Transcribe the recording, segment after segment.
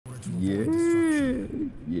Yeah.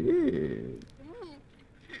 Yeah.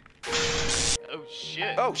 Oh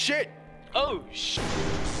shit. Oh shit. Oh shit.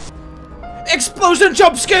 Explosion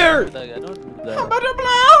jump scare! Wait,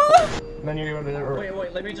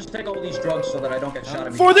 let me just take all these drugs so that I don't get shot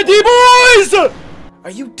immediately. For the D-boys! Are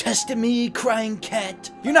you testing me, crying cat?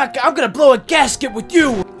 You're not. I'm gonna blow a gasket with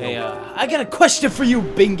you! Hey, I got a question for you,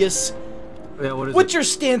 Bingus. Yeah, what is What's your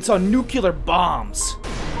stance on nuclear bombs?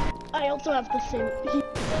 I also have the same.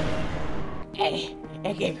 Hey,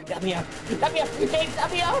 Gabe, let me out. Let me out, Gabe,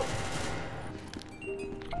 let me out.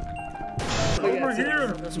 over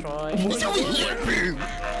here? Let's try.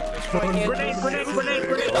 Grenade.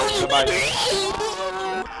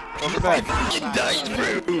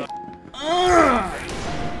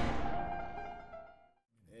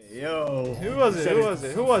 Yo. Who was it?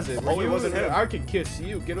 Oh, it wasn't him. I could kiss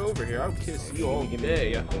you. Get over here. I'll kiss you all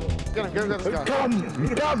day. Come.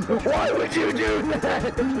 Why would you do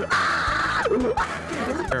that?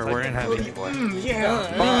 We're in heavy.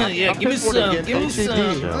 Yeah, give me some. Give me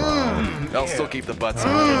some. I'll still keep the butts.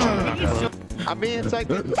 I'm being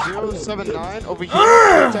attacked at 079 over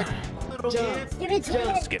here. Give it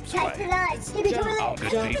to me. Skips Catch the lights. Give it to me. I'll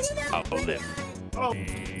good feet. I'll live.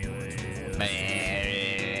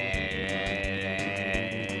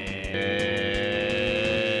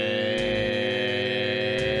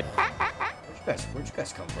 Where'd you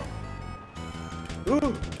guys come from?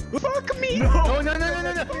 Ooh, fuck me! No,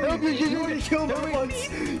 you already killed me once!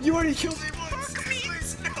 You already killed me once! Fuck me!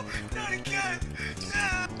 Please, no, not again!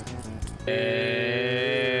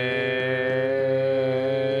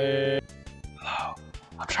 Hello.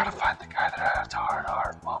 I'm trying to find the guy that I had a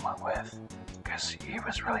hard moment with. Because he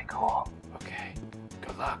was really cool. Okay.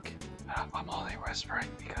 Good luck. I'm only whispering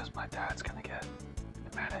because my dad's gonna get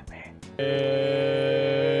mad at me.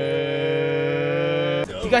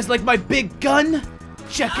 You guys like my big gun?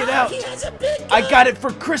 Check it out. He has a big gun. I got it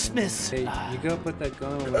for Christmas. Hey, you gotta put that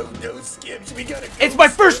gun away. Oh, no, Skips, we gotta go. It's my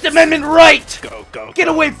First Amendment right. Go. Get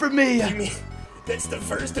away from me. You mean that's the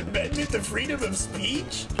First Amendment, the freedom of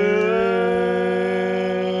speech?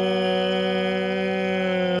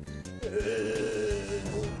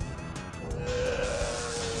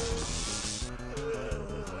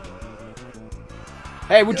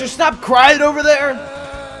 Hey, would you stop crying over there?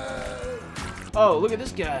 Oh, look at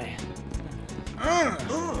this guy.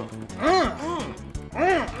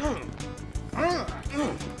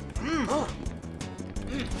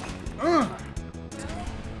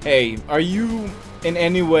 Hey, are you in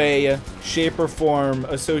any way, shape, or form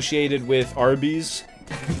associated with Arby's?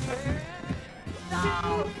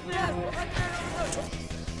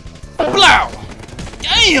 Blow!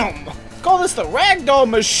 Damn! Call this the ragdoll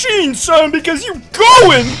machine, son, because you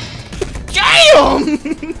going! Damn!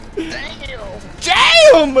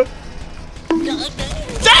 Damn!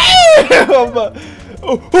 Damn!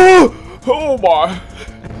 Oh my!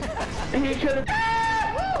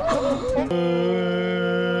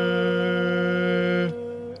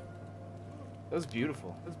 That was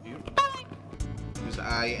beautiful. That was beautiful. Because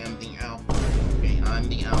I am the alpha. Okay, I'm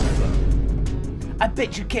the alpha. I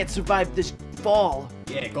bet you can't survive this fall.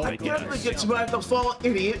 Yeah, go I definitely get survived the fall,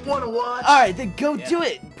 idiot. Wanna watch? Alright, then go do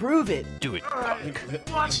it. Prove it. Do it. Alright,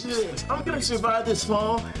 watch this. I'm gonna survive this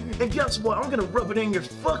fall, and guess what? I'm gonna rub it in your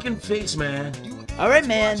fucking face, man. Alright,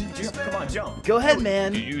 man. Come on, jump. Go ahead,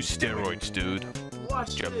 man. You use steroids, dude.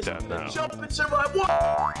 Watch Jump this. down now. Jump and survive. What?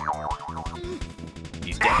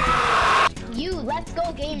 He's dead. You, let's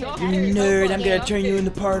go game. You nerd, I'm gonna turn you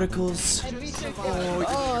into particles.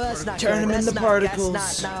 Oh, that's not Turn good. them into That's particles.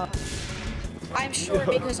 That's not, no. I'm sure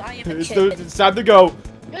because I am a It's kid. it's time to go.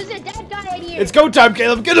 There's a dead guy in here. It's go time,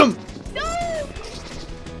 Caleb. Get him. No!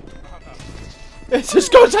 It's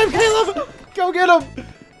just go time, Caleb. Go get him.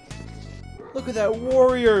 Look at that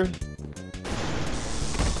warrior.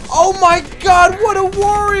 Oh my God! What a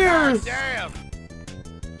warrior! Damn.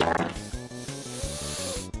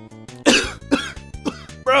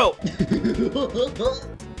 Bro.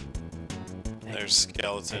 There's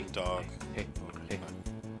skeleton dog. Hey.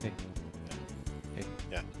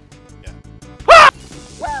 Yeah.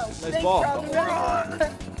 Well, Nice ball.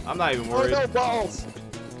 I'm not even worried. No balls.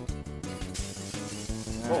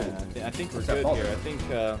 I think we're good here. I think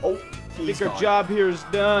He's our gone. job here is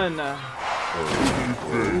done.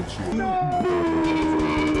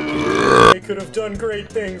 They could have done great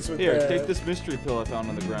things with Here, that. take this mystery pill I found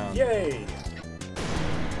on the ground. Yay.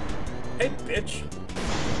 Hey, bitch.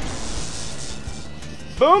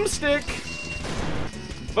 Boomstick!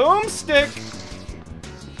 Boomstick!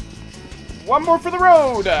 One more for the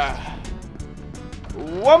road!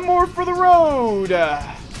 One more for the road!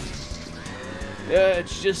 Yeah,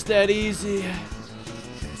 it's just that easy.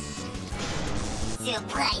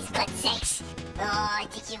 Surprise, butt sex. Oh, I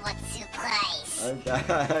think you want surprise.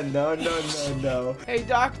 No. Hey,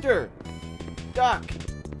 doctor. Doc.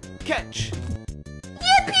 Catch.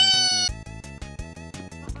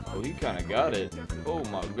 Oh, he kind of got it. Oh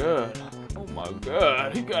my god. Oh my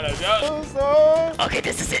god. He kind of got it. Okay,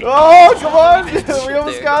 this is it. Oh, come on! We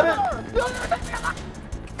almost got it.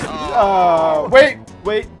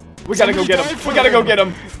 Wait. We gotta go get him. We gotta go get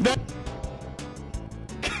him.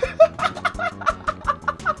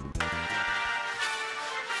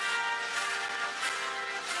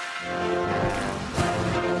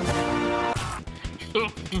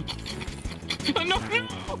 No,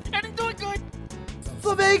 I didn't do it good.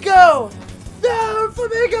 Flamingo! No,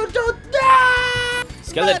 Flamingo, don't die!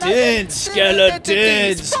 Skeleton! He's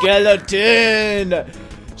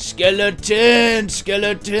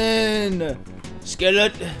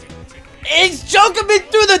choking me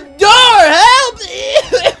through the door! Help!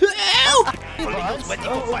 Help!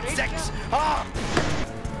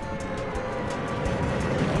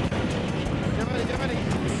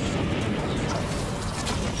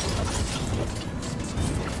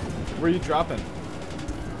 Where are you dropping?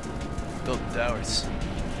 Build towers.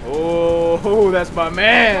 Oh, that's my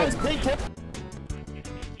man.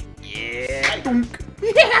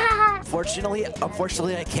 Unfortunately,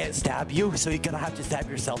 I can't stab you, so you're gonna have to stab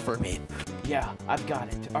yourself for me. Yeah, I've got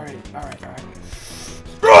it. Alright.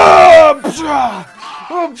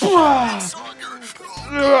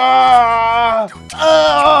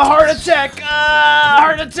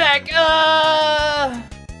 Heart attack!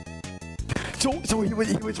 So he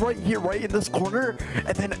was right here, right in this corner,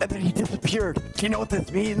 and then he disappeared. Do you know what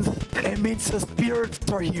this means? It means the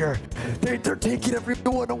spirits are here. They're taking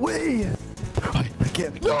everyone away. I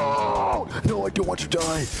can't. No, I don't want to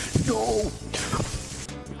die. No.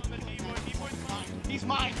 He's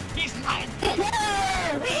mine. He's mine.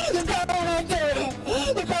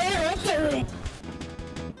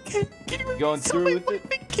 Going through with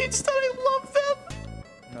it? Kids that I love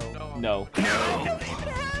them. No.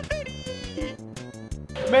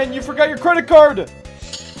 Man, you forgot your credit card!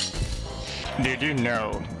 Did you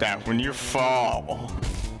know that when you fall...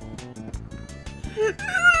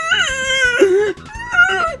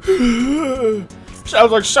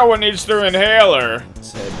 Sounds like someone needs their inhaler.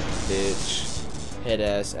 Head, bitch. Head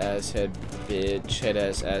ass head, bitch. Head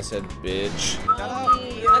ass head, bitch.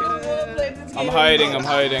 I'm hiding.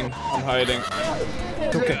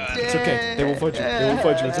 It's okay. They won't find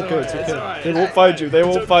you. It's okay. They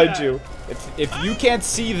won't find you. If you can't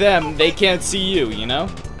see them, they can't see you, you know?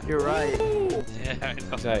 You're right. Yeah, I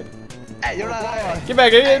know. Right. Hey, you're not alive. Get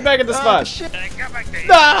back at the spot. Shit.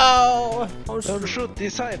 No! Don't shoot,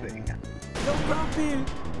 deciding.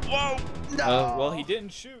 Well, he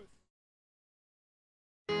didn't shoot.